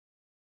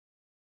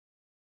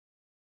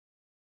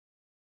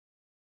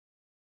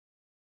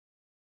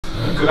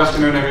Good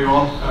afternoon,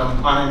 everyone.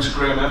 My name is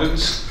Graham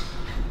Evans.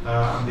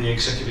 I'm the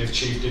Executive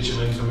Chief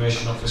Digital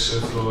Information Officer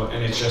for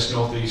NHS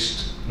North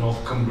East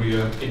North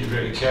Cumbria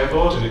Integrated Care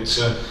Board, and it's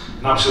an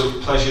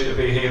absolute pleasure to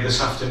be here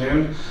this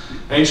afternoon.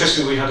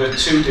 Interestingly, we had a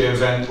two-day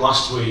event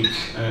last week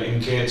in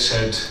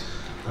Gateshead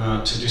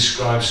to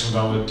describe some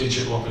of our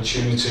digital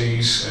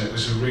opportunities. It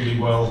was a really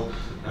well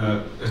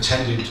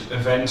attended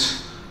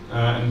event,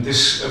 and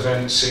this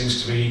event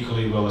seems to be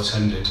equally well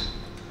attended.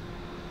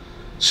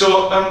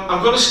 So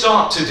I'm going to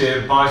start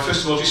today by,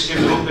 first of all, just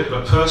giving a little bit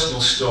of a personal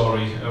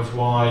story of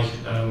why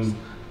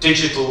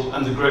digital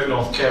and the Great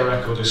North Care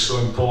Record is so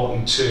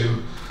important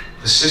to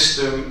the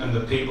system and the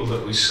people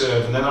that we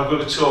serve. And then I'm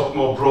going to talk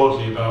more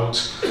broadly about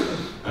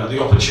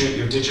the opportunity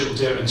of digital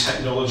data and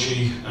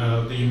technology,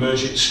 the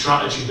emergent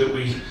strategy that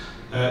we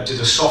did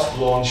a soft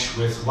launch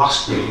with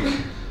last week,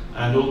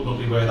 and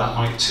ultimately where that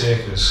might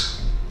take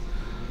us.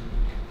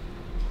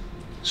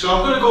 So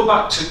I'm going to go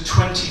back to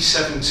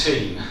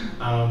 2017,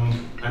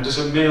 and as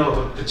a male of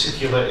a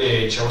particular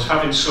age, I was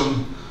having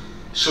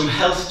some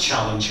health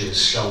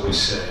challenges, shall we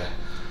say.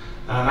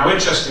 Now,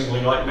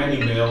 interestingly, like many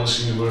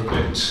males, we're a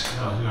bit,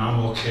 I'm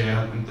okay,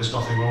 and there's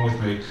nothing wrong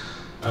with me.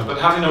 But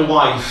having a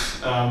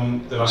wife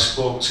that I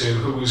spoke to,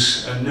 who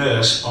was a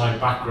nurse by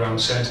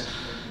background, said,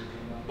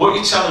 "What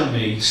you're telling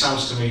me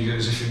sounds to me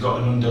as if you've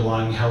got an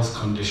underlying health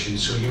condition,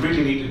 so you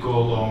really need to go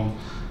along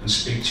and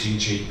speak to your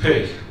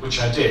GP," which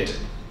I did.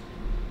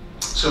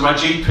 So my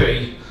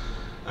GP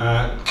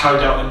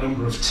carried out a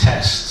number of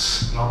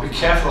tests, and I'll be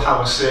careful how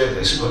I say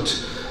this,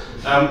 but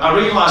I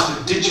realised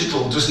that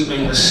digital doesn't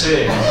mean the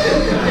same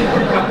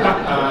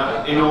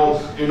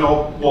in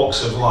all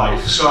walks of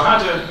life. So I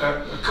had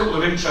a couple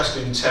of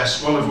interesting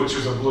tests, one of which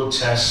was a blood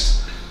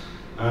test,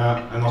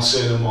 and I'll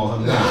say no more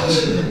than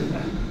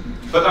that.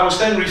 But I was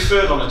then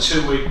referred on a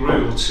 2-week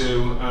rule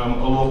to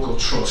a local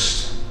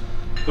trust,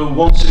 who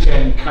once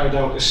again carried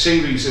out a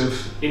series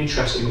of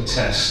interesting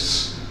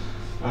tests.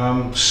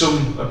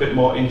 Some a bit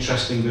more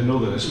interesting than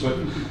others, but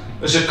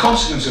as a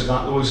consequence of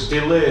that there was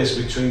delays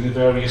between the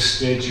various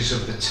stages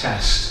of the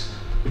test,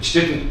 which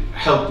didn't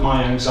help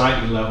my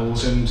anxiety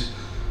levels. And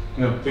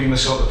being the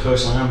sort of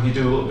person I am, you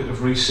do a little bit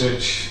of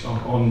research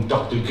on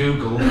Dr.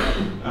 Google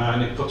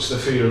and it puts the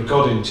fear of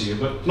God into you,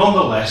 but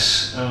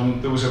nonetheless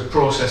there was a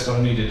process that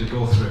I needed to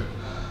go through.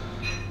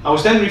 I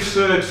was then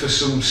referred for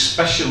some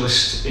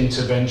specialist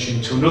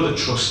intervention to another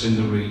trust in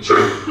the region,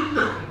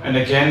 and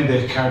again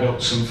they carried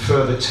out some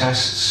further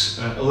tests,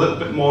 a little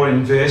bit more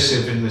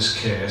invasive in this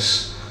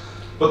case.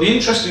 But the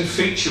interesting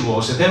feature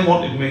was they then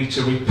wanted me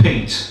to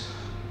repeat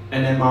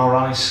an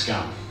MRI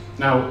scan.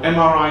 Now,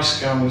 MRI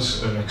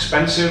scans are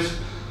expensive,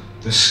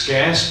 they're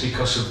scarce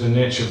because of the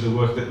nature of the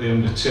work that they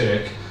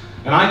undertake,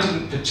 and I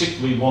didn't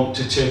particularly want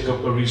to take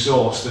up a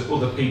resource that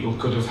other people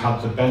could have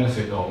had the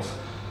benefit of.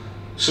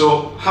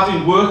 So,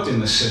 having worked in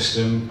the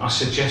system, I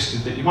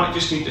suggested that you might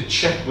just need to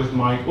check with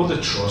my other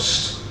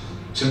trust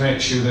to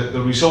make sure that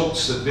the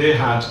results that they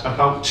had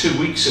about 2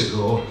 weeks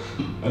ago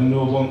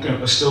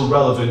are still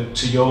relevant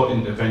to your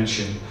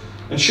intervention.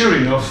 And sure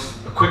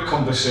enough, a quick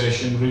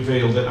conversation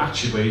revealed that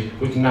actually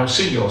we can now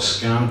see your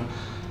scan.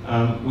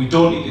 We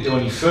don't need to do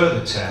any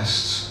further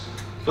tests.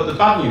 But the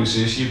bad news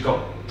is you've got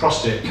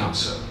prostate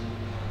cancer,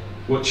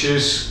 which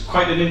is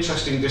quite an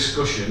interesting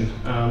discussion,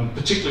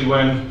 particularly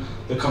when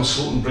the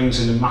consultant brings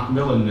in a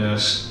Macmillan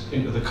nurse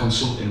into the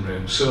consulting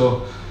room.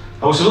 So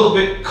I was a little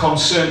bit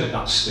concerned at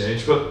that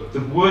stage, but the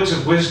words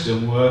of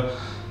wisdom were,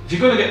 if you're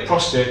going to get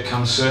prostate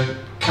cancer,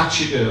 catch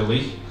it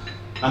early,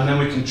 and then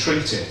we can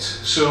treat it.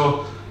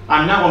 So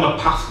I'm now on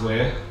a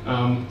pathway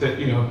that,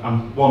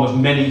 I'm one of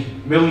many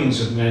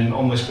millions of men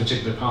on this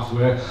particular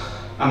pathway,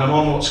 and I'm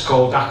on what's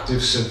called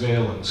active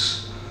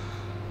surveillance.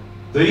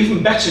 The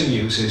even better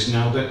news is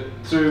now that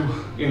through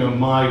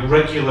my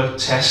regular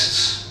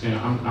tests,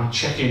 I'm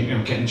checking,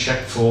 getting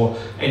checked for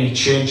any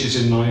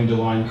changes in my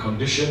underlying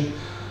condition.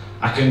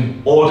 I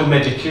can order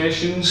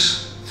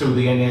medications through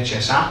the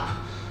NHS app.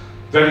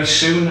 Very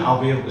soon I'll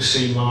be able to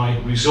see my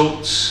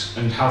results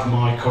and have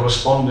my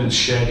correspondence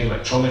shared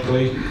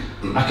electronically.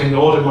 I can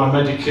order my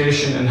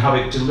medication and have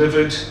it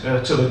delivered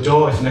to the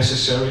door if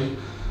necessary,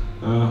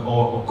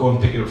 or go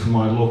and pick it up from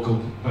my local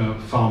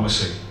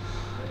pharmacy.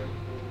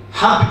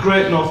 Had the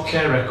Great North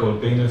Care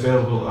Record been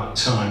available at that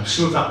time,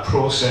 some of that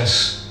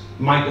process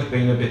might have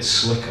been a bit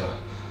slicker.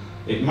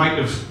 It might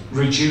have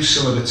reduced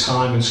some of the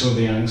time and some of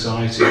the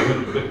anxiety,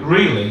 but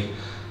really,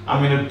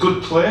 I'm in a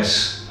good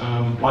place.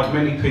 Like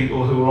many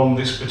people who are on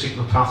this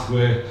particular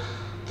pathway,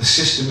 the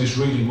system is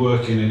really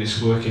working and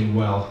it's working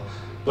well.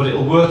 But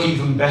it'll work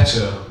even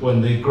better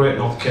when the Great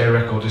North Care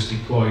Record is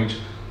deployed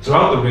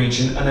throughout the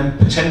region, and then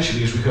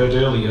potentially, as we heard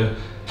earlier,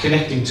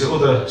 connecting to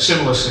other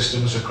similar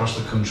systems across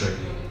the country.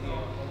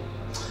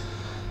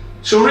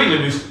 So really,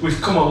 we've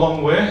come a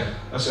long way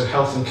as a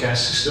health and care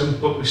system,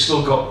 but we've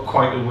still got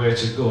quite a way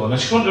to go. And I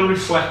just want to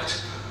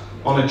reflect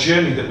on a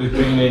journey that we've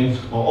been in,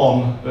 or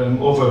on,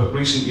 over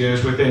recent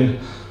years within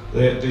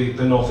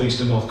the North East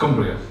and North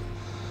Cumbria.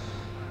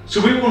 So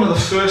we were one of the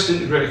first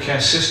integrated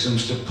care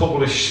systems to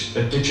publish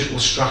a digital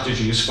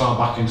strategy as far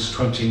back as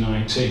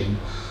 2019.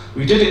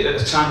 We did it at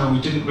a time when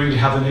we didn't really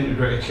have an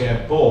integrated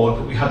care board,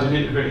 but we had an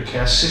integrated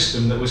care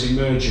system that was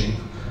emerging.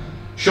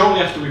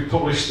 Shortly after we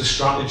published the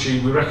strategy,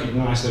 we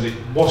recognised that it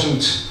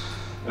wasn't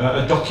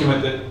a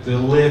document that the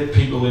lay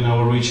people in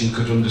our region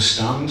could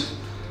understand.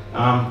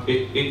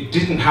 It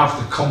didn't have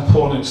the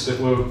components that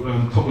were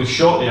published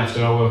shortly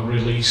after our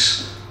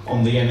release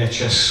on the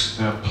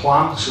NHS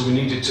plan, so we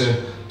needed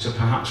to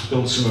perhaps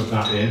build some of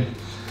that in.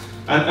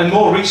 And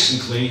more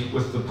recently,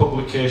 with the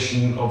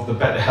publication of the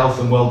Better Health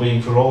and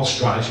Wellbeing for All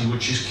strategy,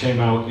 which just came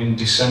out in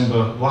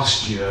December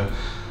last year,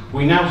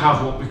 we now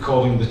have what we're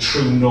calling the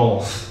True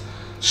North,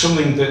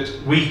 something that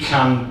we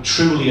can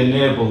truly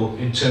enable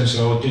in terms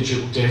of our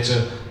digital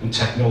data and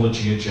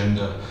technology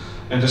agenda.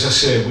 And as I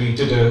say, we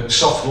did a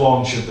soft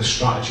launch of the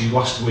strategy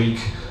last week.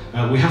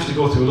 We have to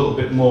go through a little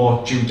bit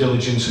more due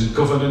diligence and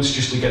governance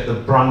just to get the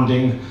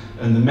branding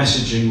and the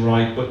messaging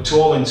right, but to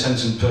all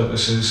intents and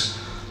purposes,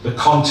 the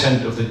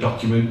content of the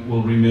document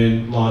will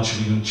remain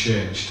largely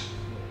unchanged.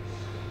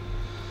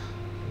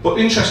 But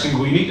interestingly,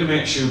 we need to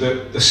make sure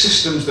that the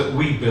systems that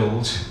we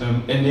build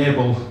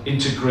enable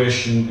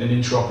integration and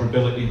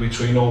interoperability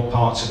between all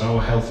parts of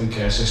our health and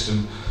care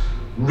system.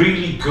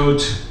 Really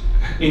good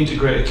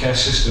integrated care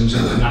systems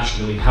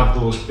internationally have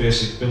those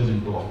basic building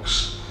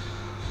blocks.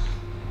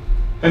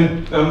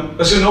 And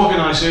as an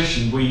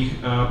organisation, we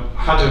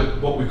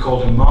had what we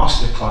called a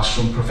masterclass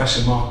from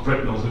Professor Mark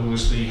Britnell, who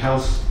was the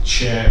health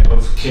chair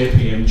of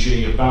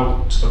KPMG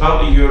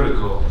about a year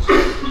ago.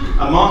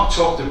 And Mark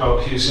talked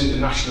about his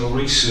international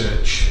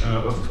research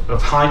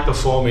of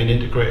high-performing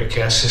integrated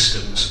care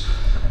systems.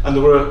 And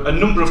there were a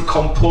number of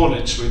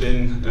components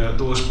within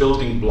those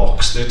building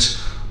blocks that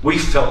we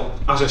felt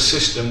as a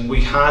system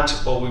we had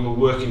or we were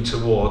working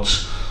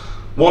towards.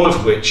 One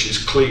of which is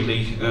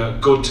clearly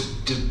good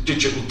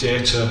digital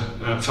data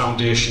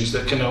foundations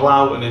that can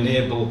allow and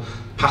enable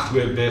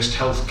pathway-based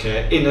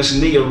healthcare in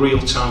as near real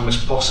time as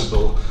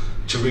possible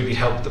to really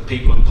help the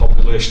people and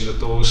population that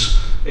those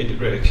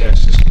integrated care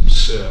systems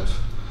serve.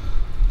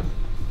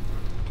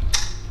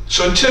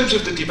 So in terms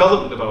of the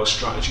development of our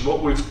strategy,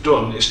 what we've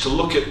done is to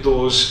look at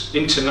those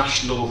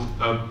international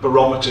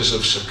barometers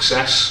of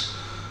success,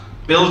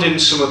 build in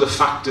some of the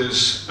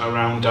factors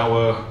around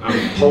our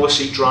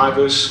policy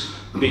drivers,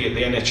 be it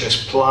the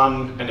NHS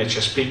plan,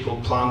 NHS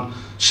people plan,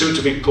 soon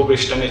to be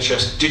published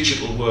NHS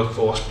digital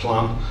workforce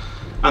plan,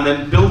 and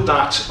then build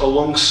that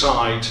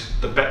alongside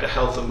the Better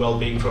Health and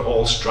Wellbeing for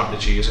All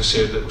strategy, as I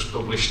said, that was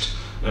published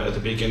at the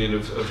beginning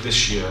of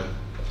this year.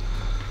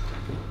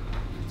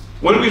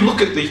 When we look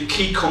at the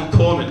key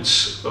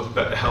components of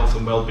Better Health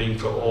and Wellbeing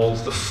for All,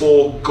 the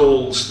 4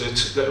 goals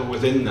that are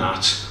within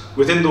that,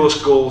 within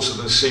those goals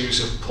are a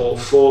series of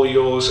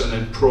portfolios and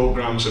then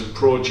programs and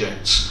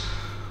projects.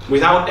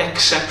 Without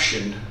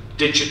exception,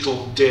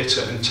 digital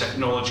data and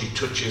technology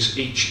touches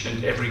each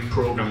and every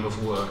program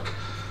of work,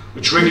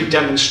 which really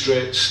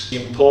demonstrates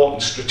the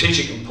importance,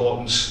 strategic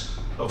importance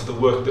of the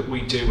work that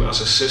we do as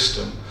a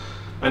system,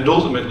 and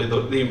ultimately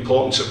the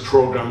importance of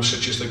programs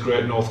such as the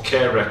Great North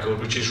Care Record,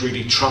 which is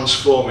really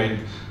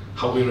transforming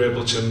how we're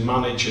able to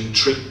manage and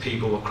treat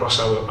people across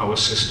our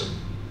system.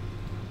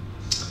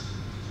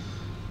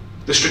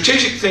 The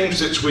strategic themes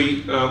that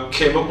we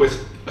came up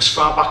with as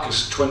far back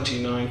as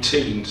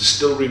 2019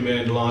 still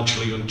remain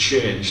largely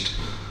unchanged.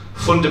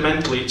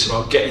 Fundamentally, it's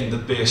about getting the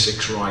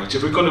basics right.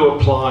 If we're going to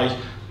apply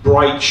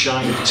bright,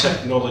 shiny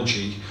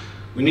technology,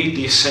 we need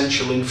the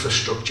essential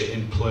infrastructure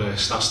in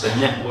place. That's the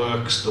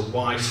networks, the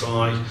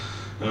Wi-Fi,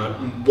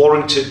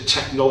 warranted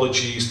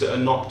technologies that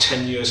are not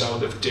 10 years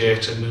out of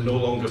date and are no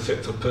longer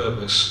fit for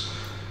purpose.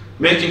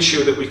 Making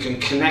sure that we can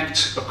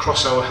connect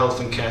across our health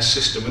and care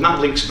system, and that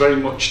links very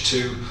much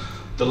to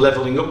the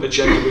levelling up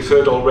agenda. We've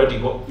heard already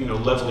what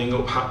levelling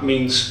up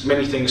means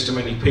many things to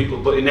many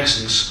people, but in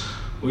essence,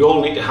 we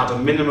all need to have a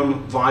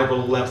minimum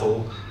viable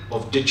level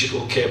of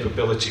digital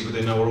capability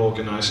within our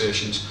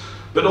organisations,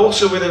 but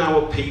also within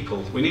our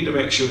people. We need to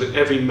make sure that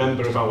every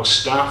member of our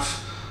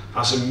staff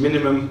has a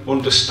minimum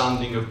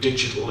understanding of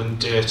digital and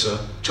data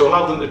to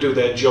allow them to do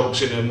their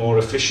jobs in a more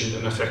efficient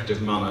and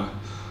effective manner.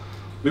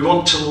 We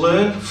want to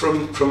learn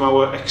from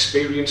our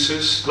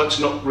experiences. Let's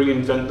not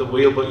reinvent the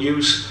wheel, but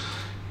use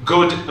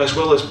good as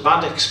well as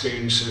bad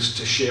experiences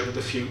to shape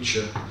the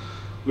future.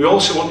 We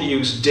also want to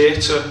use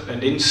data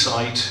and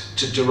insight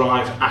to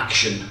derive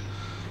action.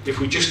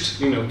 If we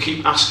just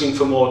keep asking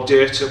for more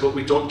data but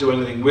we don't do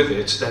anything with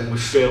it, then we're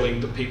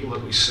failing the people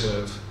that we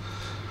serve.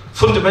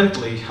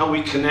 Fundamentally, how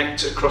we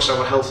connect across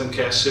our health and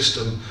care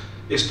system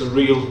is the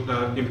real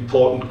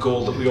important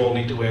goal that we all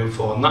need to aim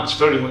for, and that's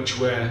very much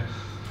where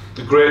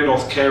the Great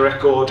North Care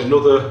Record and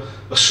other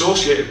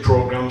associated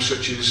programs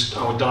such as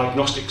our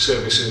diagnostic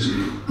services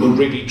will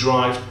really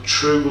drive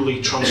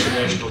truly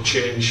transformational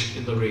change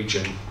in the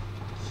region.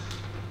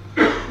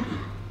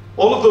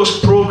 All of those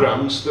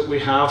programs that we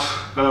have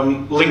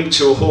link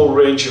to a whole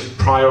range of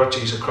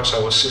priorities across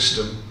our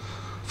system.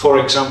 For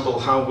example,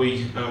 how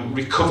we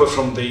recover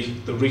from the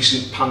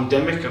recent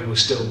pandemic, and we're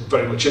still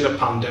very much in a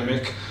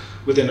pandemic,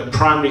 within a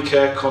primary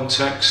care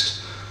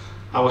context,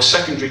 our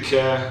secondary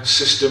care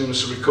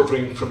systems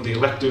recovering from the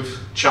elective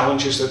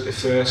challenges that they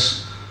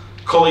face,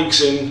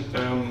 colleagues in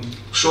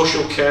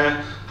social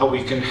care, how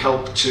we can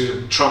help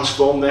to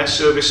transform their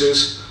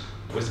services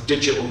with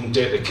digital and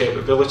data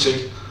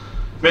capability,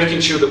 making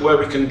sure that where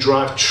we can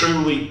drive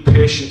truly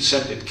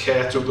patient-centred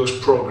care through those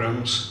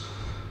programmes,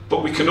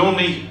 but we can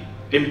only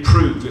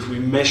improve if we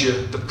measure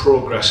the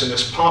progress. And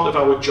as part of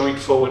our joint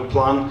forward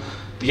plan,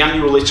 the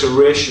annual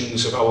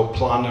iterations of our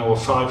plan, our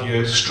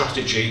 5-year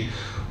strategy,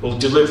 will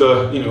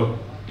deliver,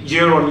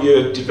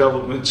 year-on-year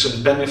developments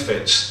and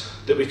benefits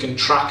that we can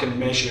track and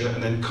measure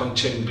and then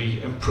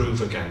continually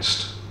improve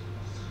against.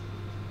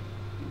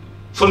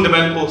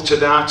 Fundamental to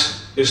that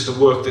is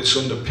the work that's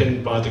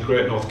underpinned by the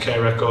Great North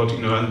Care Record,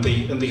 and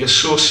the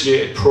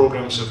associated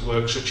programmes of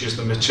work, such as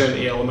the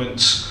maternity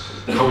elements,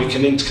 how we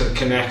can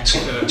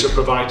interconnect to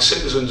provide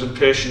citizens and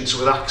patients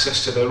with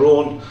access to their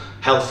own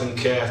health and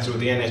care through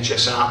the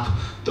NHS app,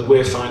 the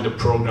Wayfinder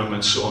programme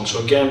and so on.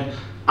 So again,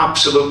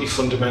 absolutely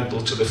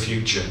fundamental to the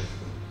future.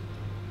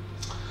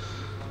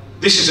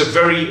 This is a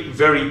very,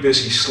 very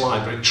busy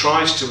slide, but it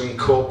tries to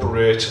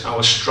incorporate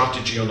our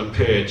strategy on a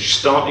page,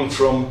 starting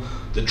from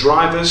the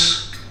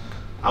drivers,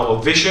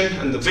 our vision,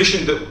 and the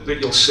vision that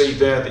you'll see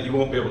there that you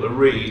won't be able to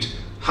read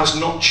has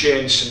not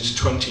changed since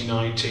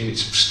 2019.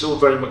 It's still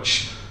very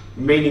much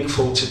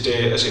meaningful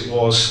today as it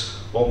was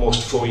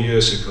almost 4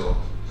 years ago.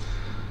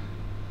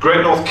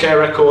 Great North Care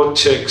Record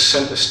takes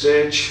centre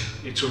stage.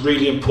 It's a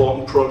really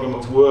important programme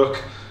of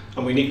work,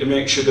 and we need to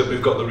make sure that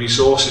we've got the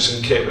resources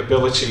and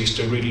capabilities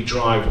to really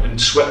drive and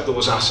sweat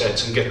those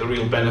assets and get the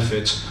real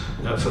benefit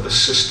for the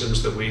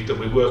systems that we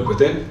work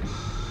within.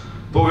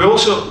 But we've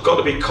also got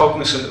to be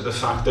cognizant of the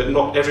fact that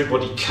not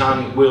everybody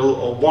can, will,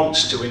 or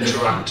wants to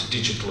interact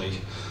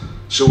digitally.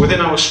 So within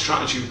our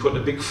strategy, we put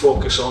a big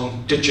focus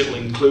on digital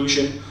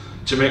inclusion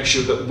to make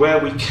sure that where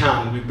we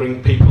can, we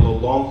bring people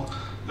along,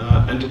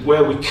 and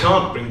where we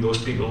can't bring those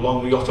people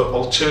along, we offer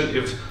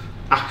alternative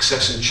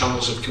access and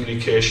channels of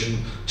communication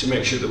to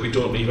make sure that we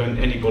don't leave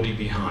anybody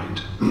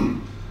behind.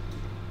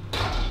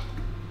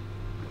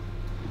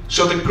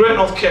 So the Great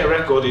North Care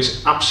Record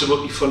is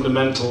absolutely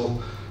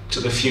fundamental to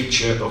the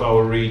future of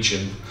our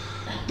region.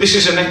 This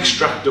is an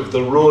extract of the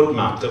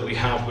roadmap that we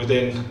have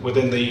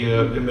within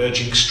the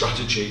emerging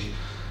strategy,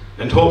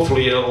 and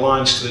hopefully it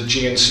aligns to the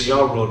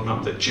GNCR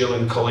roadmap that Jill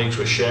and colleagues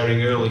were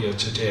sharing earlier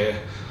today.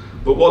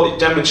 But what it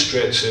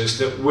demonstrates is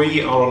that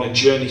we are on a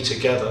journey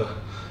together,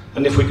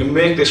 and if we can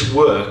make this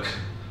work,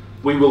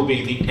 we will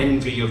be the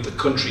envy of the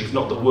country, if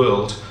not the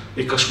world,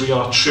 because we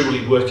are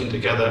truly working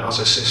together as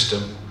a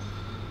system.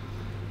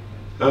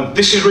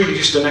 This is really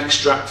just an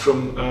extract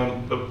from,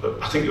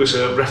 I think it was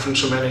a reference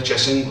from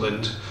NHS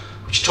England,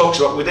 which talks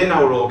about within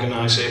our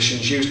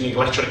organisations using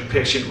electronic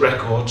patient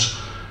records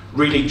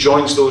really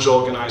joins those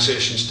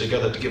organisations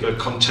together to give a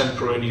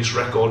contemporaneous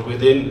record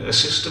within a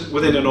system,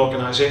 within an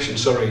organisation,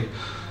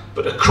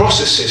 but across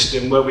a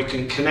system where we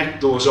can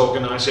connect those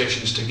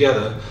organisations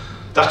together.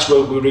 That's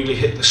where we really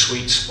hit the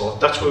sweet spot.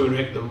 That's where we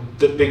make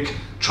the big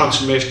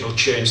transformational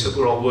change that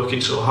we're all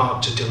working so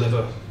hard to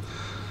deliver.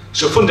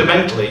 So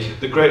fundamentally,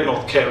 the Great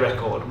North Care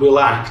Record will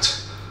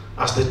act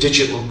as the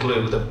digital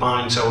glue that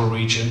binds our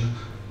region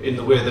in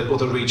the way that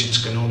other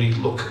regions can only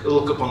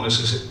look upon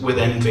us with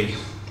envy.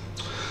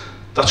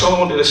 That's all I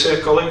wanted to say,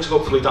 colleagues.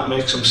 Hopefully that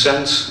makes some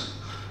sense.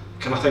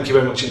 Can I thank you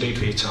very much indeed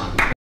for your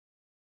time.